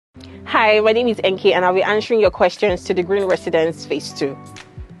Hi, my name is Enki and I'll be answering your questions to the Green Residence Phase 2.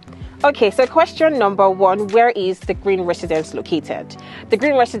 Okay, so question number 1, where is the Green Residence located? The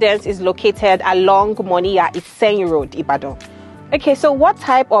Green Residence is located along Moniya-Iseyin Road, Ibadan. Okay, so what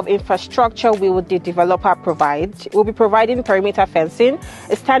type of infrastructure will the developer provide? We'll be providing perimeter fencing,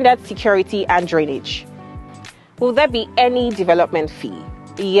 standard security and drainage. Will there be any development fee?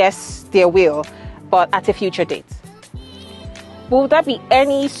 Yes, there will, but at a future date. Will there be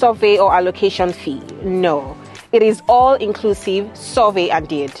any survey or allocation fee? No. It is all inclusive survey and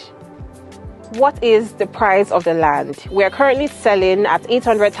deed. What is the price of the land? We are currently selling at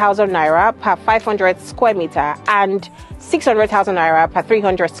 800,000 naira per 500 square meter and 600,000 naira per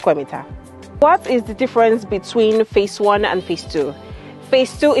 300 square meter. What is the difference between phase 1 and phase 2?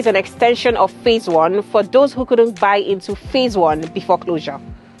 Phase 2 is an extension of phase 1 for those who couldn't buy into phase 1 before closure.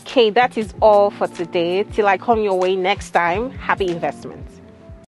 Okay, that is all for today. Till I come your way next time, happy investments.